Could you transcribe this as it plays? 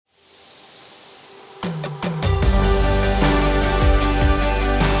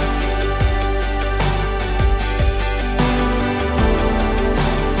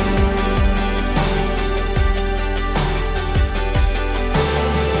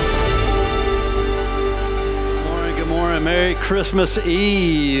morning. Merry Christmas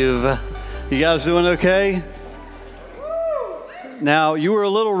Eve. You guys doing okay? Now, you were a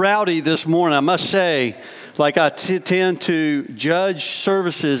little rowdy this morning, I must say. Like I tend to judge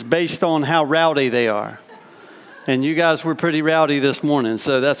services based on how rowdy they are. And you guys were pretty rowdy this morning,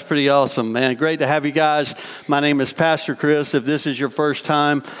 so that's pretty awesome, man. Great to have you guys. My name is Pastor Chris. If this is your first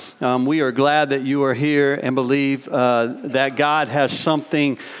time, we are glad that you are here and believe that God has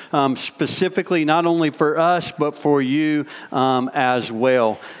something specifically not only for us, but for you as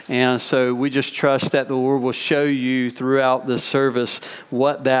well. And so we just trust that the Lord will show you throughout the service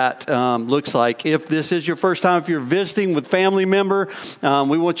what that looks like. If this is your first time, if you're visiting with family member,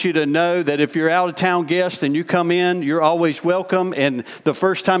 we want you to know that if you're out of town guest and you come in, you're always welcome. And the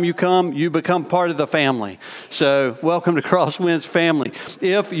first time you come, you become part of the family. So welcome to Crosswinds family.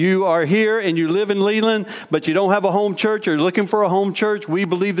 If you are here and you live in Leland, but you don't have a home church or you're looking for a home church, we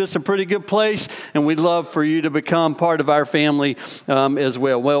believe this is a pretty good place. And we'd love for you to become part of our family as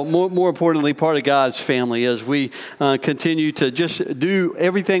well. Well, more importantly, part of God's family as we continue to just do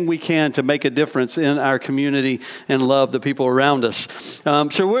everything we can to make a difference in our community and love the people around us.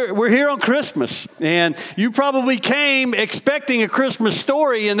 So we're here on Christmas, and you probably came expecting a Christmas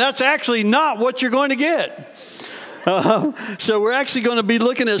story, and that's actually not what you're going to get. So we're actually going to be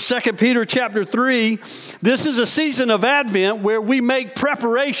looking at 2 Peter chapter 3. This is a season of Advent where we make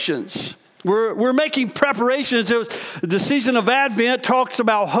preparations. We're making preparations. The season of Advent talks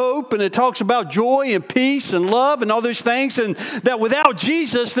about hope, and it talks about joy and peace and love and all those things, and that without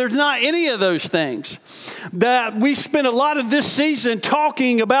Jesus, there's not any of those things. That we spend a lot of this season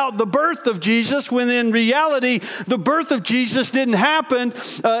talking about the birth of Jesus, when in reality, the birth of Jesus didn't happen.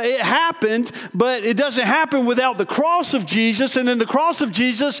 It happened, but it doesn't happen without the cross of Jesus, and then the cross of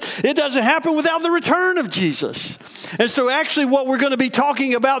Jesus, it doesn't happen without the return of Jesus. And so actually what we're going to be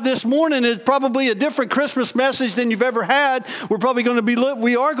talking about this morning is probably a different Christmas message than you've ever had. We are going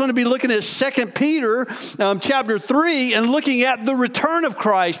to be looking at 2 Peter chapter 3 and looking at the return of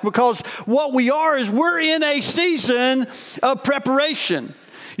Christ, because what we are is we're in a season of preparation.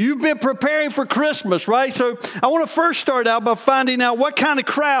 You've been preparing for Christmas, right? So I want to first start out by finding out what kind of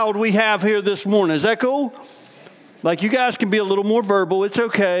crowd we have here this morning. Is that cool? Like, you guys can be a little more verbal. It's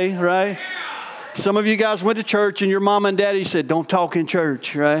okay, right? Some of you guys went to church and your mom and daddy said, don't talk in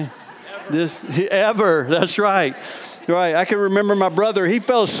church, right? Ever. That's right. Right. I can remember my brother, he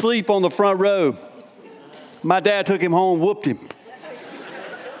fell asleep on the front row. My dad took him home, whooped him.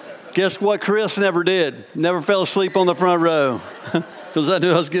 Guess what Chris never did? Never fell asleep on the front row. Because I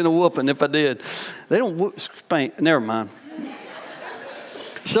knew I was getting a whooping if I did. They don't spank. Never mind.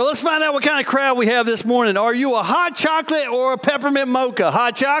 So let's find out what kind of crowd we have this morning. Are you a hot chocolate or a peppermint mocha?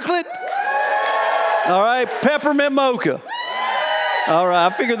 Hot chocolate? All right, peppermint mocha. All right, I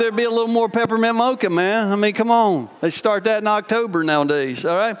figured there'd be a little more peppermint mocha, man. I mean, come on. They start that in October nowadays,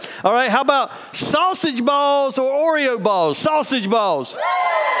 all right? All right, how about sausage balls or Oreo balls? Sausage balls.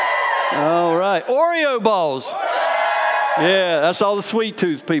 All right, Oreo balls. Yeah, that's all the sweet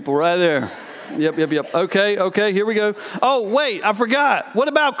tooth people right there. Yep. Okay, here we go. Oh, wait, I forgot. What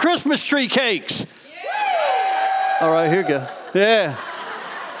about Christmas tree cakes? All right, here we go. Yeah.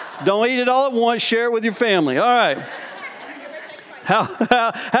 Don't eat it all at once. Share it with your family. All right.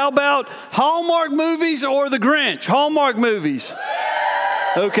 How about Hallmark movies or the Grinch? Hallmark movies.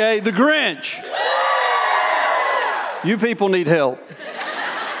 Okay, the Grinch. You people need help.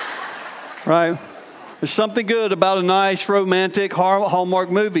 Right? There's something good about a nice romantic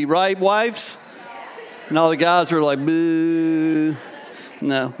Hallmark movie, right, wives? And all the guys are like, boo.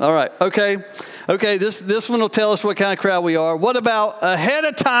 No. All right. Okay, this one will tell us what kind of crowd we are. What about ahead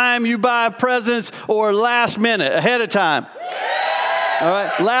of time you buy presents or last minute? Ahead of time. All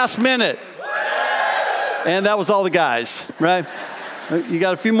right, last minute. And that was all the guys, right? You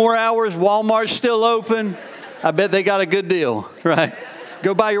got a few more hours. Walmart's still open. I bet they got a good deal, right?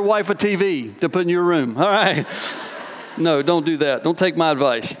 Go buy your wife a TV to put in your room. All right. No, don't do that. Don't take my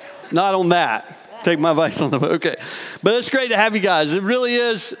advice. Not on that. Take my advice on the okay. But it's great to have you guys. It really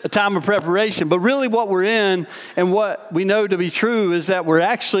is a time of preparation. But really what we're in and what we know to be true is that we're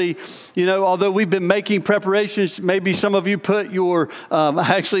actually, although we've been making preparations, maybe some of you put your,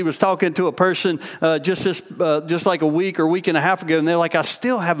 I actually was talking to a person just like a week and a half ago, and they're like, I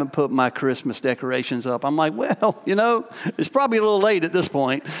still haven't put my Christmas decorations up. I'm like, well, it's probably a little late at this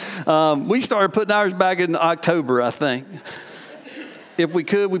point. We started putting ours back in October, I think. If we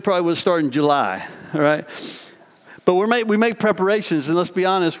could, we probably would start in July, all right? But we make preparations, and let's be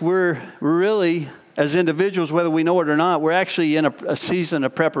honest, we're really, as individuals, whether we know it or not, we're actually in a season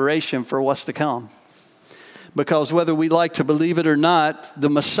of preparation for what's to come. Because whether we like to believe it or not, the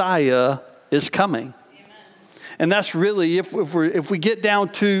Messiah is coming. And that's really, if we get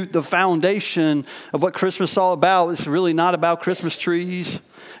down to the foundation of what Christmas is all about, it's really not about Christmas trees.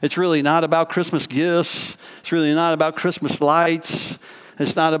 It's really not about Christmas gifts. It's really not about Christmas lights.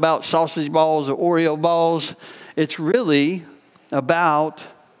 It's not about sausage balls or Oreo balls. It's really about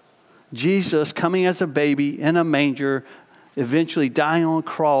Jesus coming as a baby in a manger, eventually dying on a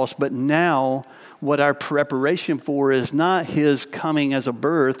cross, but now what our preparation for is not his coming as a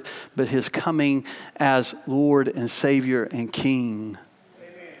birth, but his coming as Lord and Savior and King.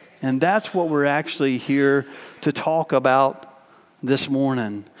 Amen. And that's what we're actually here to talk about this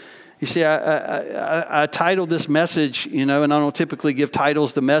morning. You see, I titled this message, and I don't typically give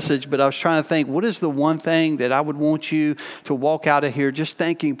titles to message, but I was trying to think, what is the one thing that I would want you to walk out of here just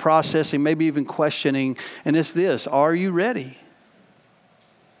thinking, processing, maybe even questioning, and it's this: are you ready?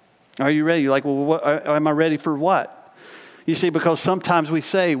 Are you ready? You're like, well, am I ready for what? You see, because sometimes we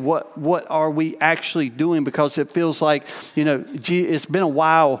say, what are we actually doing? Because it feels like, it's been a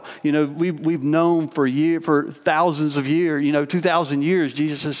while. We've known for thousands of years, 2,000 years,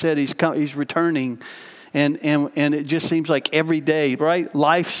 Jesus has said he's returning. And it just seems like every day, right?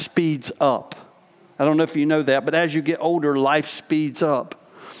 Life speeds up. I don't know if you know that, but as you get older, life speeds up.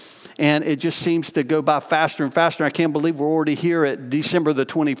 And it just seems to go by faster and faster. I can't believe we're already here at December the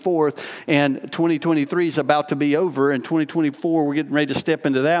 24th, and 2023 is about to be over. And 2024, we're getting ready to step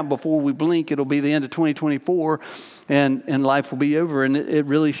into that. And before we blink, it'll be the end of 2024, and life will be over. And it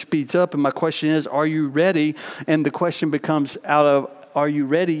really speeds up. And my question is, are you ready? And the question becomes out of, are you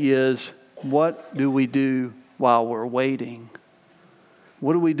ready is, what do we do while we're waiting?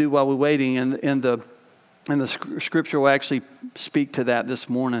 What do we do while we're waiting? And the scripture will actually speak to that this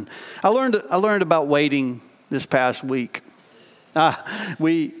morning. I learned about waiting this past week.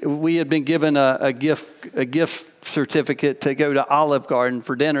 We had been given a gift certificate to go to Olive Garden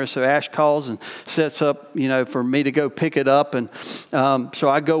for dinner. So Ash calls and sets up, for me to go pick it up. And so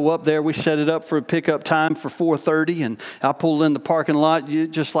I go up there. We set it up for a pickup time for 4:30, and I pull in the parking lot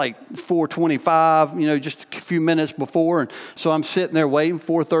just like 4:25, just a few minutes before. And so I'm sitting there waiting.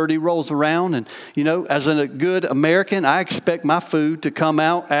 4:30 rolls around, and as a good American, I expect my food to come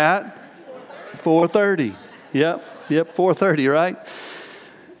out at 4:30. Yep, 4:30, right?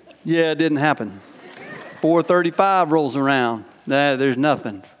 Yeah, it didn't happen. 4:35 rolls around. Nah, there's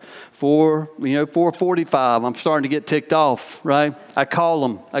nothing. 4:45. I'm starting to get ticked off, right? I call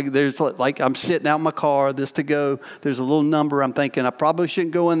them. I'm sitting out in my car, this to go. There's a little number. I'm thinking I probably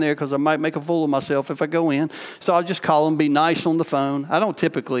shouldn't go in there because I might make a fool of myself if I go in. So I'll just call them, be nice on the phone. I don't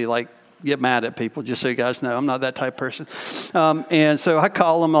typically get mad at people, just so you guys know. I'm not that type of person. And so I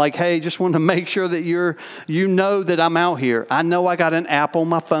call them like, hey, just wanted to make sure that you know that I'm out here. I know I got an app on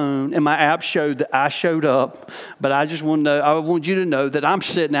my phone, and my app showed that I showed up, but I just want you to know that I'm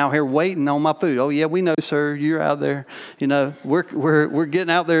sitting out here waiting on my food. Oh, yeah, we know, sir. You're out there. We're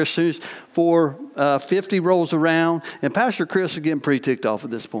getting out there as soon as 4:50 rolls around, and Pastor Chris is getting pretty ticked off at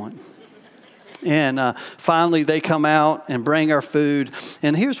this point. And finally, they come out and bring our food.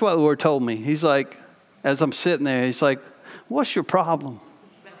 And here's what the Lord told me. He's like, as I'm sitting there, he's like, what's your problem?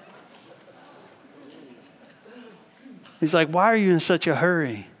 He's like, why are you in such a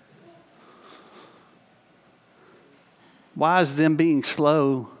hurry? Why is them being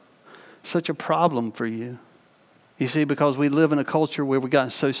slow such a problem for you? You see, because we live in a culture where we've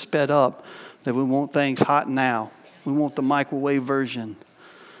gotten so sped up that we want things hot now. We want the microwave version.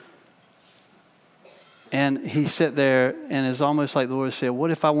 And he sat there, and it's almost like the Lord said,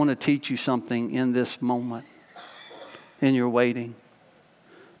 what if I want to teach you something in this moment, in your waiting,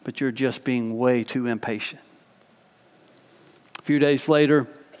 but you're just being way too impatient? A few days later,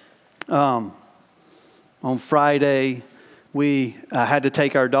 on Friday, we had to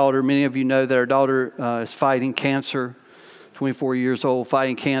take our daughter. Many of you know that our daughter is fighting cancer, 24 years old,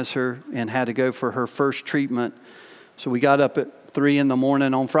 fighting cancer, and had to go for her first treatment. So we got up at 3 a.m.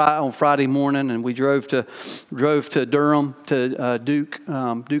 on Friday morning, and we drove to Durham to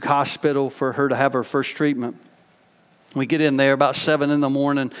Duke Hospital for her to have her first treatment. We get in there about 7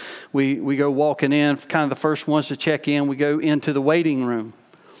 a.m. We go walking in, kind of the first ones to check in. We go into the waiting room,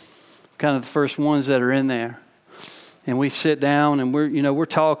 kind of the first ones that are in there. And we sit down, and we're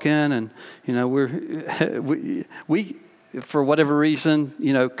talking, and we for whatever reason,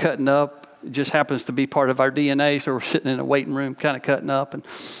 cutting up. It just happens to be part of our DNA, so we're sitting in a waiting room kind of cutting up. And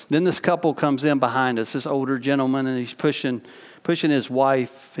then this couple comes in behind us, this older gentleman, and he's pushing his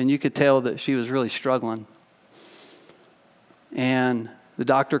wife, and you could tell that she was really struggling. And the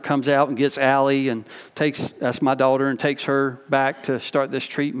doctor comes out and gets Allie and that's my daughter, and takes her back to start this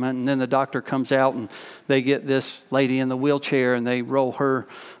treatment. And then the doctor comes out, and they get this lady in the wheelchair, and they roll her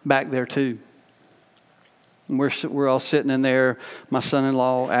back there too. And we're all sitting in there. My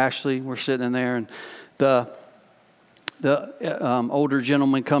son-in-law, Ashley, we're sitting in there. And the older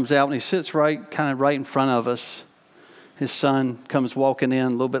gentleman comes out and he sits right in front of us. His son comes walking in a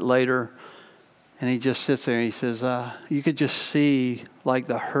little bit later. And he just sits there and he says, you could just see like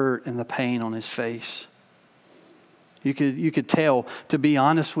the hurt and the pain on his face. You could tell, to be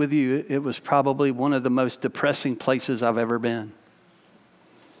honest with you, it was probably one of the most depressing places I've ever been.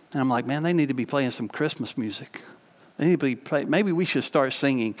 And I'm like, man, they need to be playing some Christmas music. They need to be maybe we should start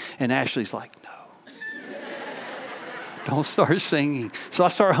singing. And Ashley's like, no. Don't start singing. So I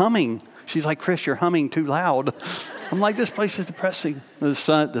start humming. She's like, Chris, you're humming too loud. I'm like, this place is depressing. The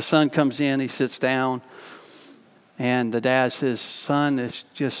son comes in, he sits down. And the dad says, son, it's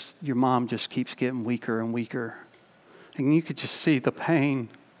just, your mom just keeps getting weaker and weaker. And you could just see the pain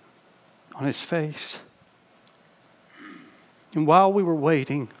on his face. And while we were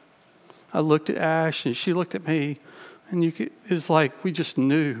waiting, I looked at Ash and she looked at me, and it's like we just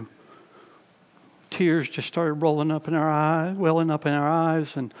knew. Tears just started welling up in our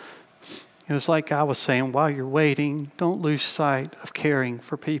eyes, and it was like I was saying, while you're waiting, don't lose sight of caring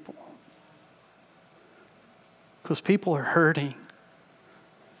for people. Because people are hurting,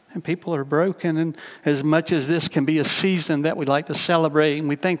 and people are broken, and as much as this can be a season that we like to celebrate, and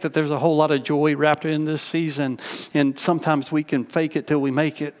we think that there's a whole lot of joy wrapped in this season, and sometimes we can fake it till we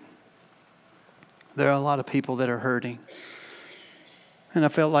make it. There are a lot of people that are hurting. And I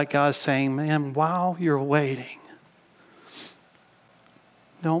felt like God's saying, man, while you're waiting,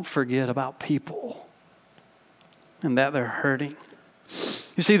 don't forget about people and that they're hurting.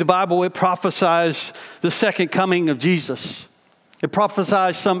 You see, the Bible, it prophesies the second coming of Jesus. It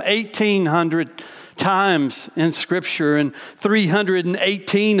prophesies some 1,800 times in Scripture, and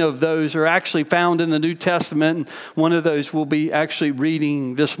 318 of those are actually found in the New Testament. And one of those we'll be actually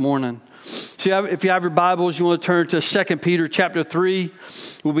reading this morning. So if you have your Bibles, you want to turn to 2 Peter chapter 3.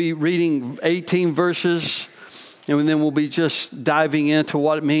 We'll be reading 18 verses, and then we'll be just diving into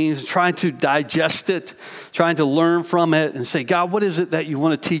what it means, trying to digest it, trying to learn from it and say, God, what is it that you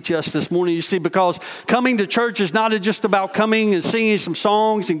want to teach us this morning? You see, because coming to church is not just about coming and singing some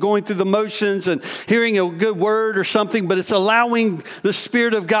songs and going through the motions and hearing a good word or something, but it's allowing the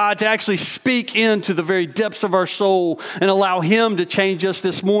Spirit of God to actually speak into the very depths of our soul and allow Him to change us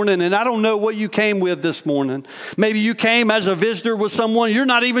this morning. And I don't know what you came with this morning. Maybe you came as a visitor with someone. You're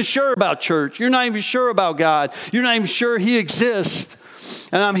not even sure about church. You're not even sure about God. You're not even sure He exists.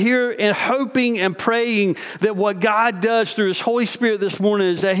 And I'm here and hoping and praying that what God does through His Holy Spirit this morning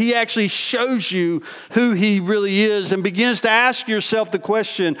is that He actually shows you who He really is and begins to ask yourself the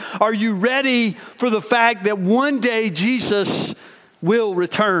question, are you ready for the fact that one day Jesus will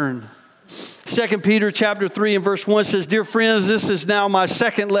return? 2 Peter chapter 3 and verse 1 says, dear friends, this is now my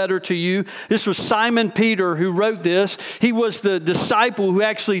second letter to you. This was Simon Peter who wrote this. He was the disciple who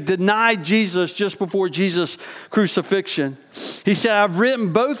actually denied Jesus just before Jesus' crucifixion. He said, I've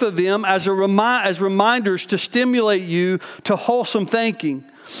written both of them as reminders to stimulate you to wholesome thinking.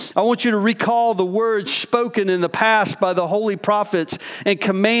 I want you to recall the words spoken in the past by the holy prophets and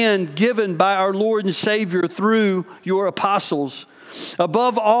command given by our Lord and Savior through your apostles.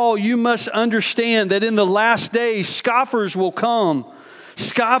 Above all, you must understand that in the last days, scoffers will come,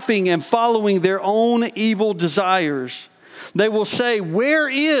 scoffing and following their own evil desires. They will say, where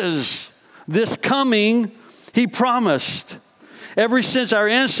is this coming He promised? Ever since our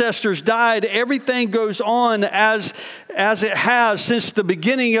ancestors died, everything goes on as it has since the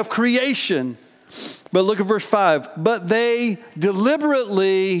beginning of creation. But look at verse 5. But they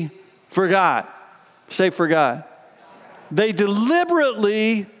deliberately forgot. Say forgot. They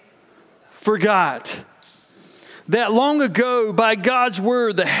deliberately forgot that long ago, by God's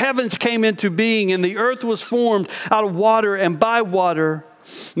word, the heavens came into being and the earth was formed out of water and by water.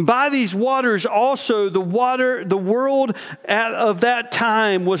 By these waters also, the world of that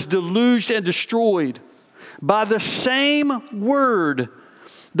time was deluged and destroyed. By the same word,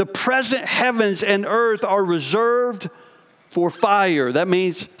 the present heavens and earth are reserved for fire. That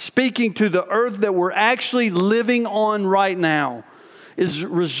means speaking to the earth that we're actually living on right now is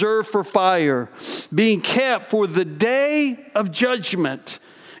reserved for fire, being kept for the day of judgment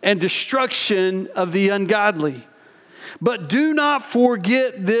and destruction of the ungodly. But do not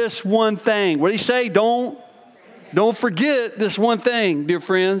forget this one thing. What did he say? Don't forget this one thing, dear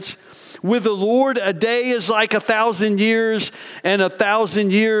friends. With the Lord, a day is like 1,000 years, and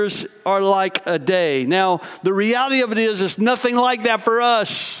 1,000 years are like a day. Now, the reality of it is, it's nothing like that for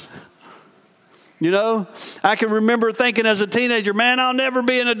us. You know, I can remember thinking as a teenager, man, I'll never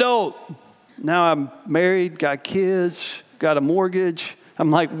be an adult. Now I'm married, got kids, got a mortgage.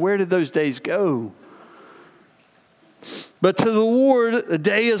 I'm like, where did those days go? But to the Lord, a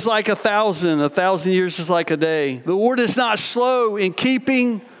day is like 1,000 years is like a day. The Lord is not slow in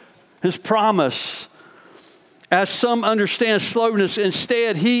keeping his promise, as some understand slowness.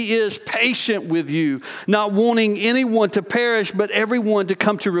 Instead, he is patient with you, not wanting anyone to perish, but everyone to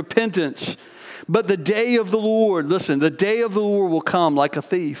come to repentance. But the day of the Lord, listen, the day of the Lord will come like a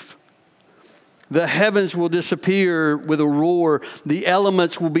thief. The heavens will disappear with a roar. The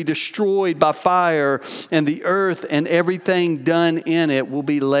elements will be destroyed by fire, and the earth and everything done in it will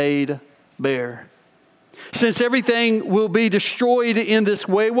be laid bare. Since everything will be destroyed in this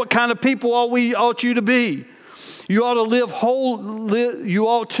way, what kind of people ought you to be? You ought to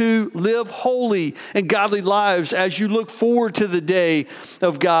live holy and godly lives as you look forward to the day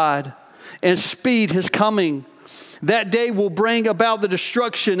of God and speed his coming. That day will bring about the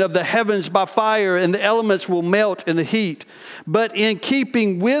destruction of the heavens by fire, and the elements will melt in the heat. But in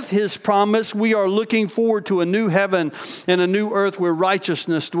keeping with his promise, we are looking forward to a new heaven and a new earth where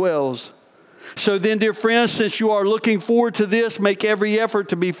righteousness dwells. So then, dear friends, since you are looking forward to this, make every effort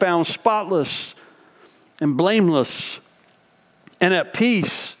to be found spotless and blameless and at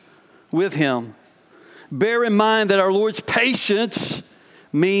peace with him. Bear in mind that our Lord's patience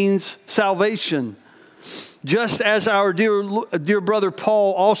means salvation. Just as our dear brother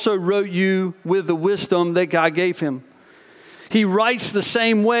Paul also wrote you with the wisdom that God gave him. He writes the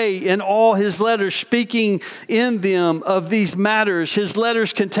same way in all his letters, speaking in them of these matters. His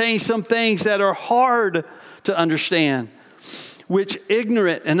letters contain some things that are hard to understand, which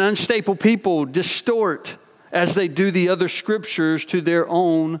ignorant and unstable people distort as they do the other scriptures to their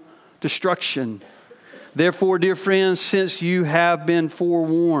own destruction. Therefore, dear friends, since you have been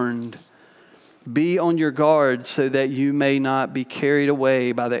forewarned, be on your guard so that you may not be carried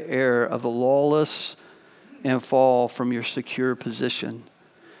away by the error of the lawless and fall from your secure position,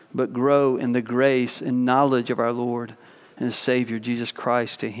 but grow in the grace and knowledge of our Lord and Savior Jesus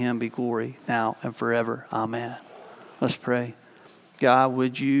Christ. To him be glory now and forever. Amen. Let's pray. God,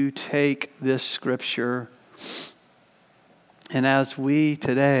 would you take this scripture, and as we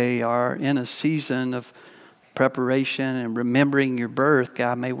today are in a season of preparation and remembering your birth,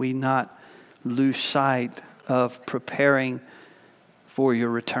 God, may we not lose sight of preparing for your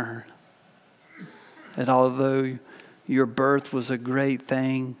return. And although your birth was a great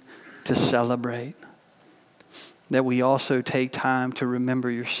thing to celebrate, that we also take time to remember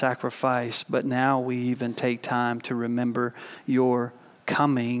your sacrifice, but now we even take time to remember your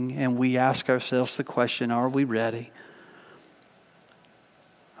coming, and we ask ourselves the question, are we ready?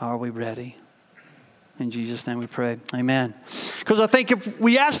 Are we ready? In Jesus' name we pray. Amen. Because I think if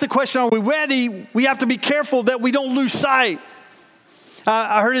we ask the question, are we ready? We have to be careful that we don't lose sight.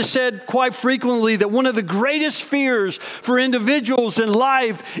 I heard it said quite frequently that one of the greatest fears for individuals in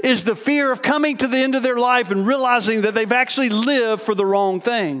life is the fear of coming to the end of their life and realizing that they've actually lived for the wrong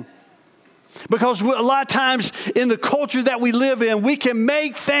thing. Because a lot of times in the culture that we live in, we can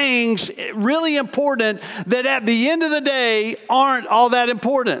make things really important that at the end of the day aren't all that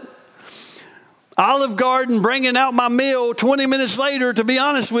important. Olive Garden bringing out my meal 20 minutes later, to be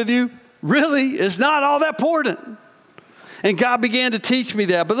honest with you, really is not all that important. And God began to teach me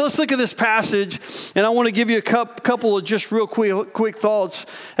that. But let's look at this passage, and I want to give you a couple of just real quick thoughts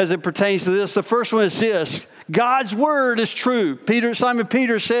as it pertains to this. The first one is this: God's word is true. Simon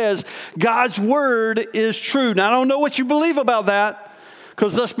Peter says, God's word is true. Now, I don't know what you believe about that.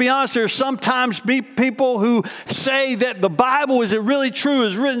 Because let's be honest, there's sometimes people who say that the Bible, is it really true? It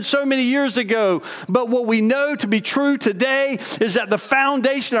was written so many years ago. But what we know to be true today is that the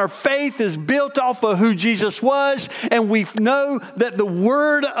foundation of our faith is built off of who Jesus was. And we know that the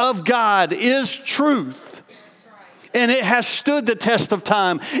Word of God is truth. And it has stood the test of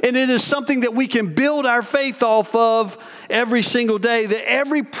time. And it is something that we can build our faith off of every single day. That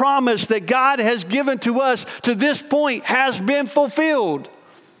every promise that God has given to us to this point has been fulfilled.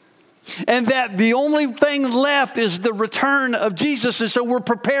 And that the only thing left is the return of Jesus. And so we're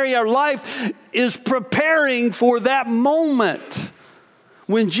preparing, our life is preparing for that moment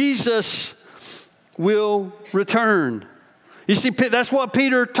when Jesus will return. You see, that's what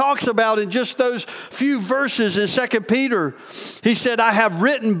Peter talks about in just those few verses in 2 Peter. He said, I have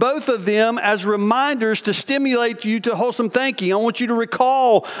written both of them as reminders to stimulate you to wholesome thinking. I want you to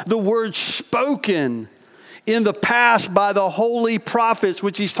recall the words spoken in the past by the holy prophets,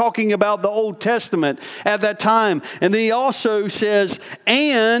 which he's talking about the Old Testament at that time. And then he also says,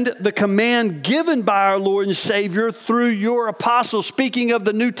 and the command given by our Lord and Savior through your apostles, speaking of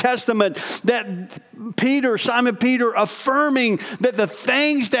the New Testament, that Simon Peter affirming that the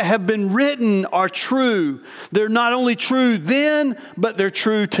things that have been written are true. They're not only true then, but they're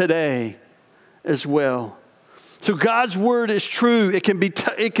true today as well. So God's word is true. It can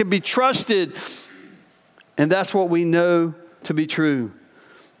be trusted. And that's what we know to be true.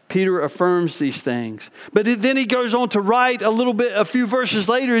 Peter affirms these things. But then he goes on to write a few verses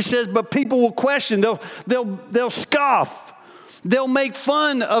later. He says, but people will question. They'll scoff. They'll make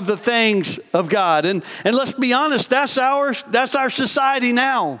fun of the things of God. And let's be honest, that's our society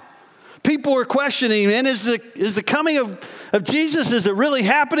now. People are questioning, man, is the coming of Jesus, is it really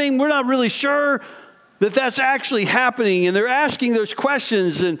happening? We're not really sure that that's actually happening. And they're asking those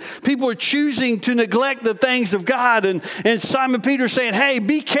questions, and people are choosing to neglect the things of God. And Simon Peter saying, hey,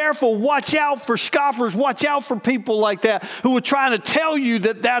 be careful. Watch out for scoffers. Watch out for people like that who are trying to tell you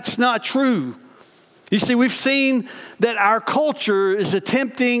that that's not true. You see, we've seen that our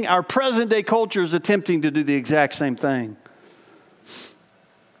present day culture is attempting to do the exact same thing.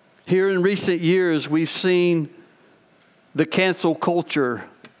 Here in recent years, we've seen the cancel culture,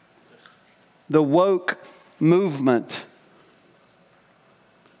 the woke movement.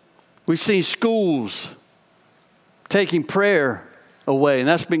 We've seen schools taking prayer away, and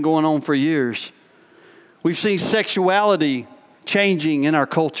that's been going on for years. We've seen sexuality changing in our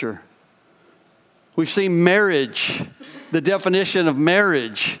culture. We've seen marriage, the definition of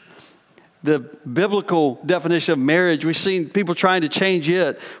marriage, the biblical definition of marriage. We've seen people trying to change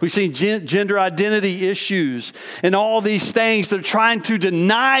it. We've seen gender identity issues and all these things that are trying to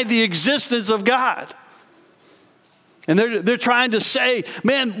deny the existence of God. And they're trying to say,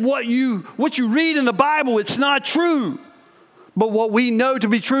 man, what you read in the Bible, it's not true. But what we know to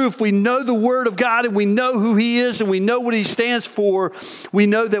be true, if we know the Word of God and we know who He is and we know what He stands for, we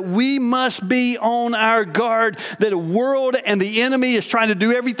know that we must be on our guard, that the world and the enemy is trying to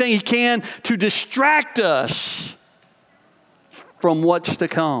do everything he can to distract us from what's to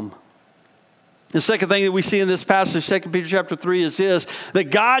come. The second thing that we see in this passage, 2 Peter chapter 3, is this, that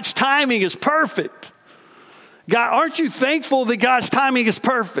God's timing is perfect. God, aren't you thankful that God's timing is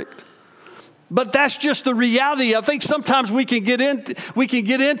perfect? But that's just the reality. I think sometimes we can get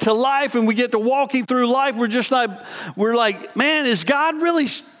into life and we get to walking through life. We're like, man, is God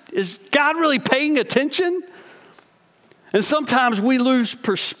really paying attention? And sometimes we lose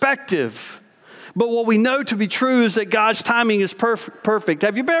perspective. But what we know to be true is that God's timing is perfect.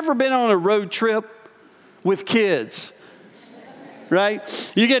 Have you ever been on a road trip with kids?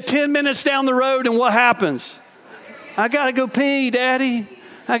 Right? You get 10 minutes down the road and what happens? I got to go pee, Daddy.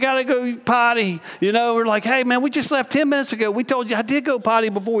 I got to go potty. We're like, hey, man, we just left 10 minutes ago. We told you I did go potty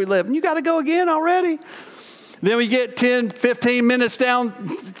before we left. And you got to go again already? Then we get 15 minutes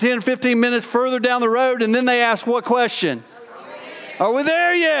further down the road, and then they ask what question? Are we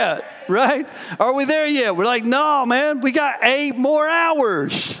there yet? Right? Are we there yet? We're like, no, man, we got 8 more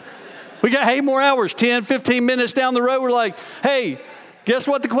hours. 10, 15 minutes down the road, we're like, hey, guess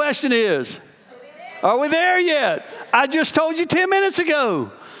what the question is? Are we there yet? I just told you 10 minutes ago.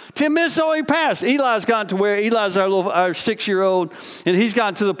 10 minutes already passed. Eli's gotten to where, Eli's our 6-year-old, and he's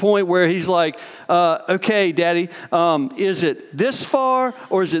gotten to the point where he's like, okay, Daddy, is it this far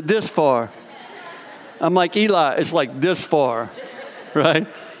or is it this far? I'm like, Eli, it's like this far, right?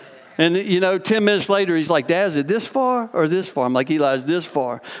 And, 10 minutes later, he's like, Dad, is it this far or this far? I'm like, Eli, it's this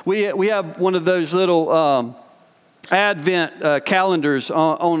far. We have one of those little Advent calendars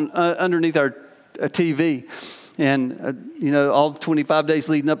underneath our TV. And, all 25 days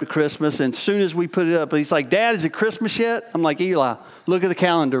leading up to Christmas. And as soon as we put it up, he's like, Dad, is it Christmas yet? I'm like, Eli, look at the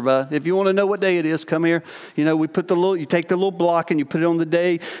calendar, bud. If you want to know what day it is, come here. We put you take the little block and you put it on the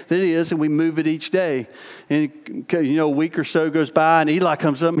day that it is, and we move it each day. And, a week or so goes by, and Eli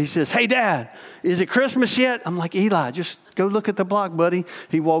comes up and he says, hey, Dad, is it Christmas yet? I'm like, Eli, just go look at the block, buddy.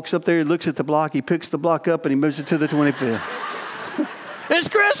 He walks up there, he looks at the block, he picks the block up, and he moves it to the 25th. It's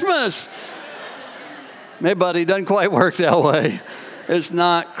Christmas. Hey, buddy, it doesn't quite work that way. It's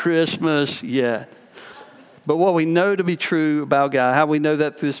not Christmas yet. But what we know to be true about God, how we know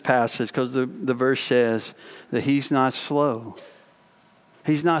that through this passage, because the verse says that He's not slow.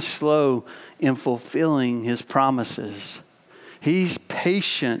 He's not slow in fulfilling His promises. He's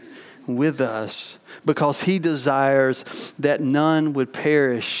patient with us because He desires that none would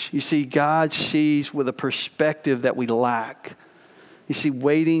perish. You see, God sees with a perspective that we lack. You see,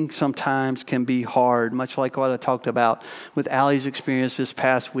 waiting sometimes can be hard, much like what I talked about with Allie's experience this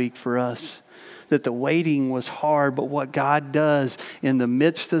past week for us. That the waiting was hard, but what God does in the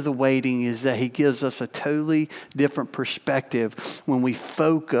midst of the waiting is that He gives us a totally different perspective when we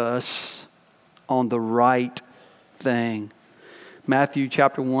focus on the right thing. Matthew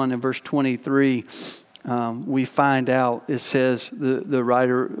chapter 1 and verse 23, we find out, it says, the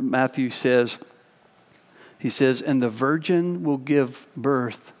writer Matthew says, he says, and the virgin will give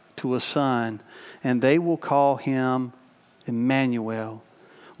birth to a son, and they will call him Emmanuel,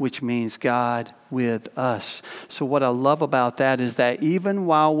 which means God with us. So what I love about that is that even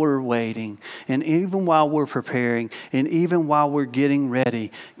while we're waiting, and even while we're preparing, and even while we're getting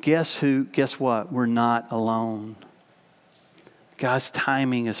ready, guess what? We're not alone. God's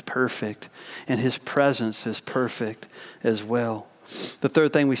timing is perfect, and his presence is perfect as well. The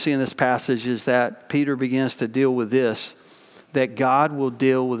third thing we see in this passage is that Peter begins to deal with this, that God will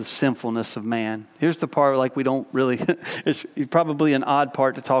deal with the sinfulness of man. Here's the part like we don't really, it's probably an odd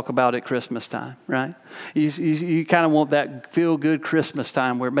part to talk about at Christmas time, right? You kind of want that feel-good Christmas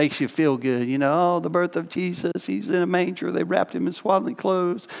time where it makes you feel good. You know, oh, the birth of Jesus, he's in a manger. They wrapped him in swaddling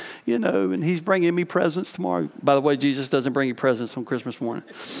clothes, you know, and he's bringing me presents tomorrow. By the way, Jesus doesn't bring you presents on Christmas morning.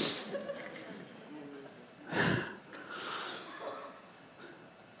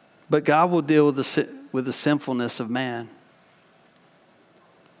 But God will deal with the sinfulness of man.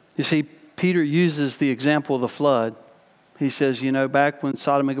 You see, Peter uses the example of the flood. He says, you know, back when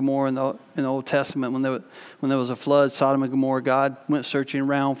Sodom and Gomorrah in the Old Testament, when there was a flood, Sodom and Gomorrah, God went searching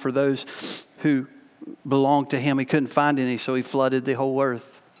around for those who belonged to him. He couldn't find any, so he flooded the whole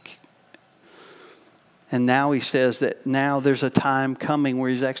earth. And now he says that now there's a time coming where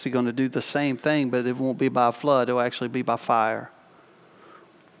he's actually going to do the same thing, but it won't be by a flood. It will actually be by fire.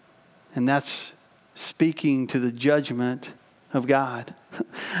 And that's speaking to the judgment of God.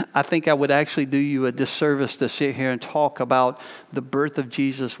 I think I would actually do you a disservice to sit here and talk about the birth of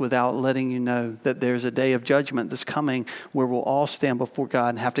Jesus without letting you know that there's a day of judgment that's coming where we'll all stand before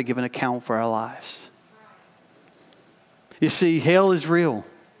God and have to give an account for our lives. You see, hell is real.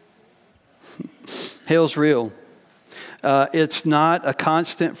 Hell's real. It's not a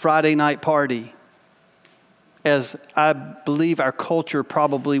constant Friday night party, as I believe our culture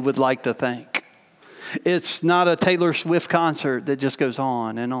probably would like to think. It's not a Taylor Swift concert that just goes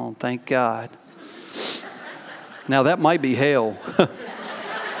on and on, thank God. Now that might be hell.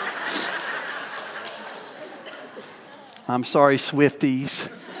 I'm sorry, Swifties.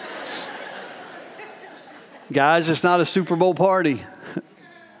 Guys, it's not a Super Bowl party.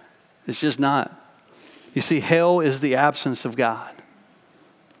 It's just not. You see, hell is the absence of God.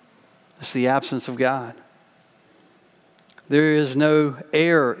 It's the absence of God. There is no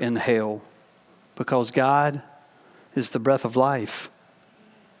air in hell because God is the breath of life.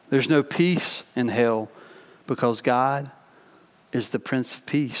 There's no peace in hell because God is the Prince of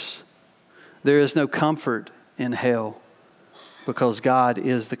Peace. There is no comfort in hell because God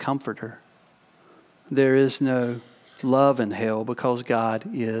is the Comforter. There is no love in hell because God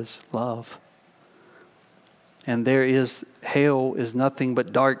is love. And hell is nothing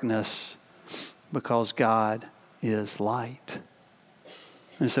but darkness because God is light.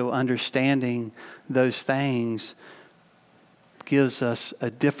 And so understanding those things gives us a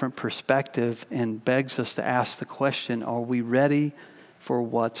different perspective and begs us to ask the question, are we ready for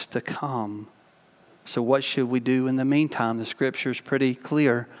what's to come? So what should we do in the meantime? The scripture is pretty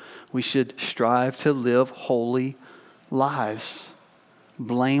clear. We should strive to live holy lives,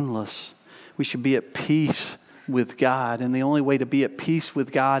 blameless. We should be at peace with God. And the only way to be at peace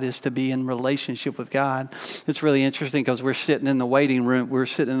with God is to be in relationship with God. It's really interesting because we're sitting in the waiting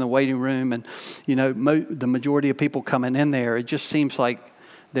room. And, you know, the majority of people coming in there, it just seems like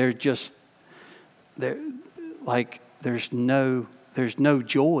there's no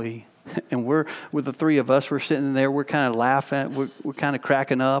joy. And we're with the three of us, we're sitting there, we're kind of laughing, we're kind of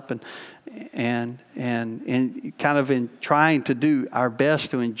cracking up and kind of in trying to do our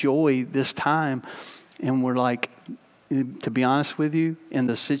best to enjoy this time. And we're like, to be honest with you, in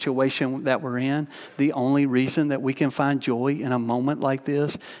the situation that we're in, the only reason that we can find joy in a moment like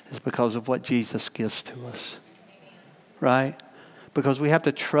this is because of what Jesus gives to us. Right? Because we have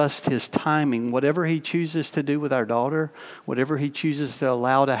to trust his timing. Whatever he chooses to do with our daughter, whatever he chooses to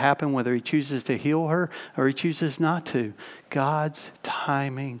allow to happen, whether he chooses to heal her or he chooses not to, God's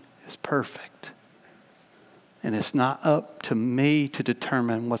timing is perfect. And it's not up to me to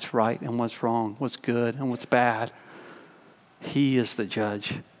determine what's right and what's wrong, what's good and what's bad. He is the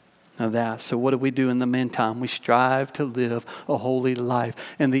judge of that. So what do we do in the meantime? We strive to live a holy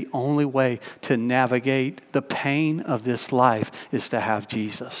life. And the only way to navigate the pain of this life is to have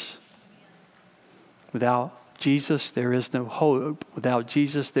Jesus. Without Jesus, there is no hope. Without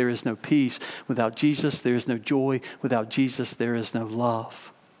Jesus, there is no peace. Without Jesus, there is no joy. Without Jesus, there is no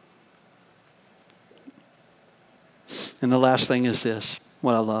love. And the last thing is this,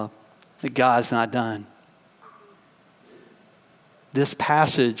 what I love, that God's not done. This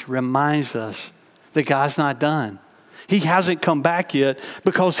passage reminds us that God's not done. He hasn't come back yet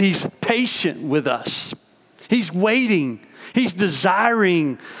because he's patient with us. He's waiting. He's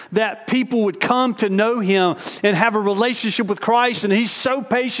desiring that people would come to know him and have a relationship with Christ. And he's so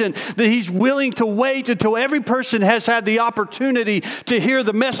patient that he's willing to wait until every person has had the opportunity to hear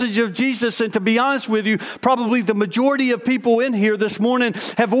the message of Jesus. And to be honest with you, probably the majority of people in here this morning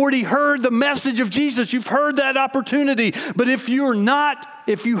have already heard the message of Jesus. You've heard that opportunity. But if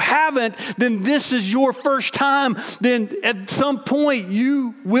you haven't, then this is your first time. Then at some point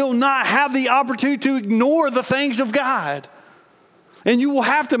you will not have the opportunity to ignore the things of God. And you will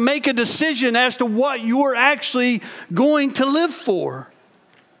have to make a decision as to what you're actually going to live for.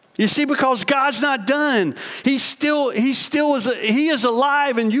 You see, because God's not done. He is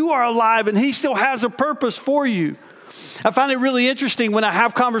alive, and you are alive, and he still has a purpose for you. I find it really interesting when I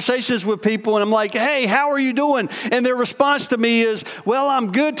have conversations with people and I'm like, hey, how are you doing? And their response to me is, well,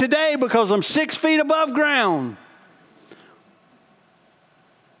 I'm good today because I'm 6 feet above ground.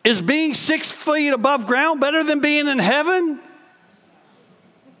 Is being 6 feet above ground better than being in heaven?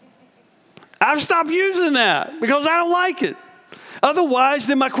 I've stopped using that because I don't like it. Otherwise,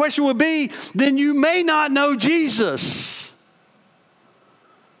 then my question would be, then you may not know Jesus.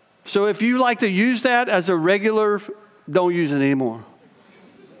 So if you like to use that as a regular, don't use it anymore.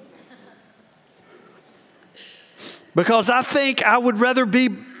 Because I think I would rather be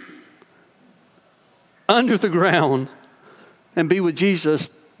under the ground and be with Jesus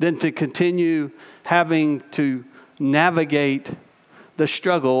than to continue having to navigate the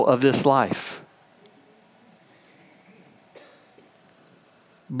struggle of this life.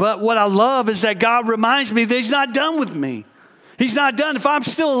 But what I love is that God reminds me that he's not done with me. He's not done. If I'm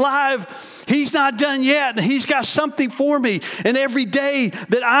still alive, he's not done yet. And he's got something for me. And every day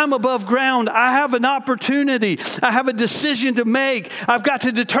that I'm above ground, I have an opportunity. I have a decision to make. I've got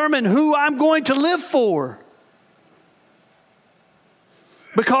to determine who I'm going to live for.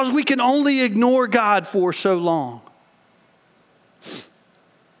 Because we can only ignore God for so long.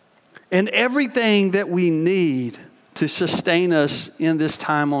 And everything that we need to sustain us in this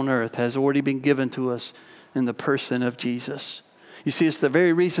time on earth has already been given to us in the person of Jesus. You see, it's the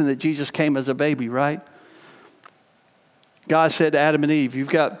very reason that Jesus came as a baby, right? God said to Adam and Eve, you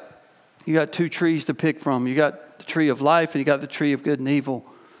got 2 trees to pick from. You got the tree of life and you got the tree of good and evil.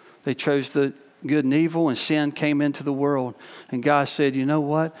 They chose the good and evil, and sin came into the world. And God said, you know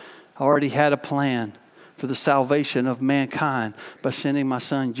what? I already had a plan for the salvation of mankind by sending my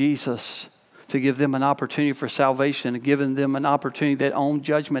son Jesus to give them an opportunity for salvation and giving them an opportunity that on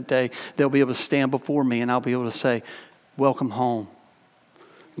Judgment Day, they'll be able to stand before me and I'll be able to say, welcome home,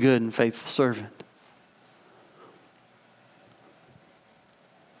 good and faithful servant.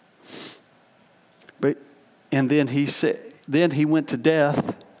 And then he went to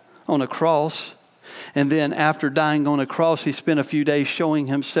death on a cross. And then after dying on a cross, he spent a few days showing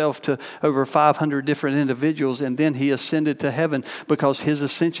himself to over 500 different individuals. And then he ascended to heaven, because his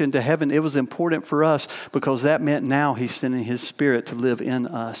ascension to heaven, it was important for us because that meant now he's sending his Spirit to live in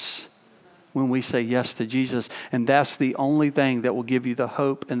us when we say yes to Jesus. And that's the only thing that will give you the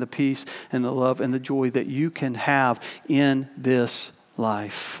hope and the peace and the love and the joy that you can have in this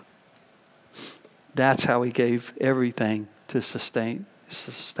life. That's how he gave everything to sustain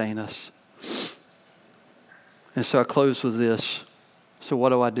us. And so I close with this. So what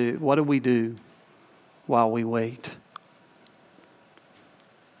do I do? What do we do while we wait?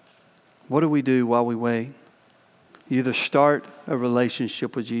 What do we do while we wait? You either start a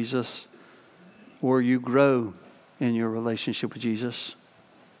relationship with Jesus or you grow in your relationship with Jesus.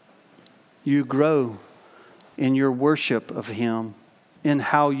 You grow in your worship of him, in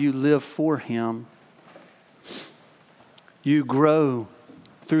how you live for him. You grow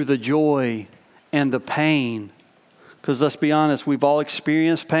through the joy and the pain. Because let's be honest, we've all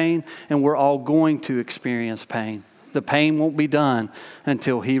experienced pain and we're all going to experience pain. The pain won't be done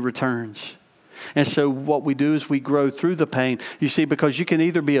until he returns. And so what we do is we grow through the pain. You see, because you can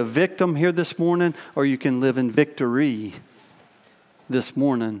either be a victim here this morning or you can live in victory this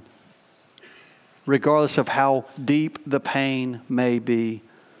morning, regardless of how deep the pain may be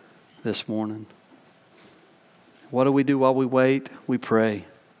this morning. What do we do while we wait? We pray.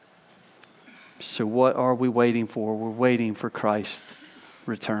 So what are we waiting for? We're waiting for Christ's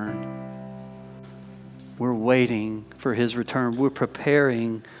return. We're waiting for his return. We're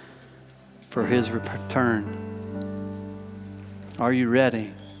preparing for his return. Are you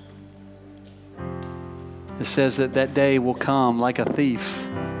ready? It says that day will come like a thief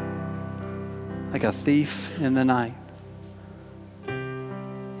in the night.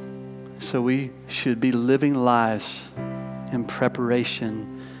 So we should be living lives in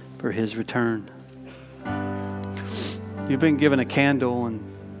preparation for his return. You've been given a candle, and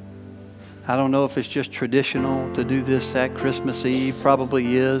I don't know if it's just traditional to do this at Christmas Eve.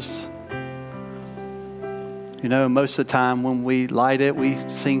 Probably is. You know, most of the time when we light it, we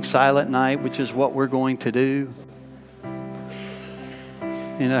sing Silent Night, which is what we're going to do.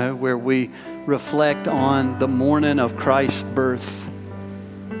 You know, where we reflect on the morning of Christ's birth.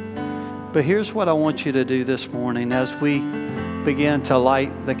 But here's what I want you to do this morning as we begin to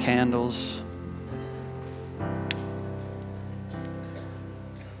light the candles.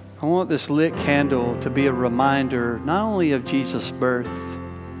 I want this lit candle to be a reminder not only of Jesus' birth,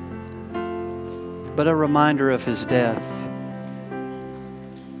 but a reminder of his death.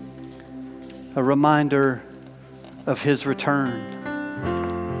 A reminder of his return.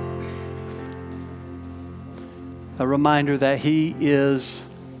 A reminder that he is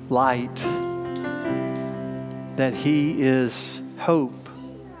light, that he is hope,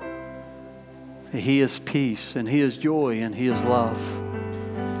 that he is peace, and he is joy, and he is love.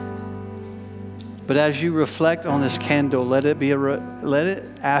 But as you reflect on this candle, let it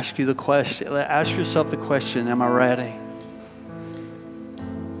ask you the question. Ask yourself the question: am I ready?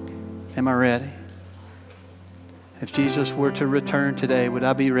 Am I ready? If Jesus were to return today, would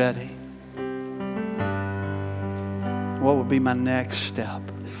I be ready? What would be my next step?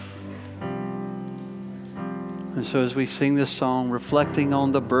 And so as we sing this song, reflecting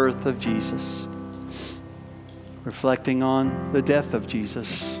on the birth of Jesus, reflecting on the death of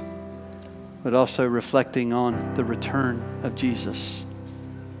Jesus, but also reflecting on the return of Jesus,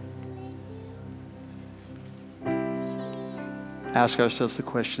 ask ourselves the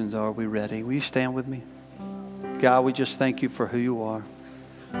questions: are we ready? Will you stand with me? God, we just thank you for who you are.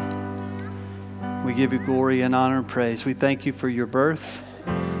 We give you glory and honor and praise. We thank you for your birth.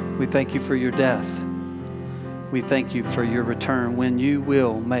 We thank you for your death. We thank you for your return when you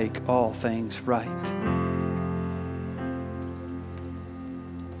will make all things right.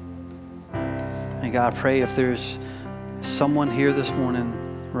 And God, I pray if there's someone here this morning,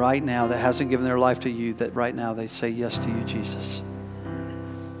 right now, that hasn't given their life to you, that right now they say yes to you, Jesus.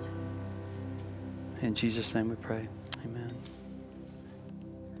 In Jesus' name we pray.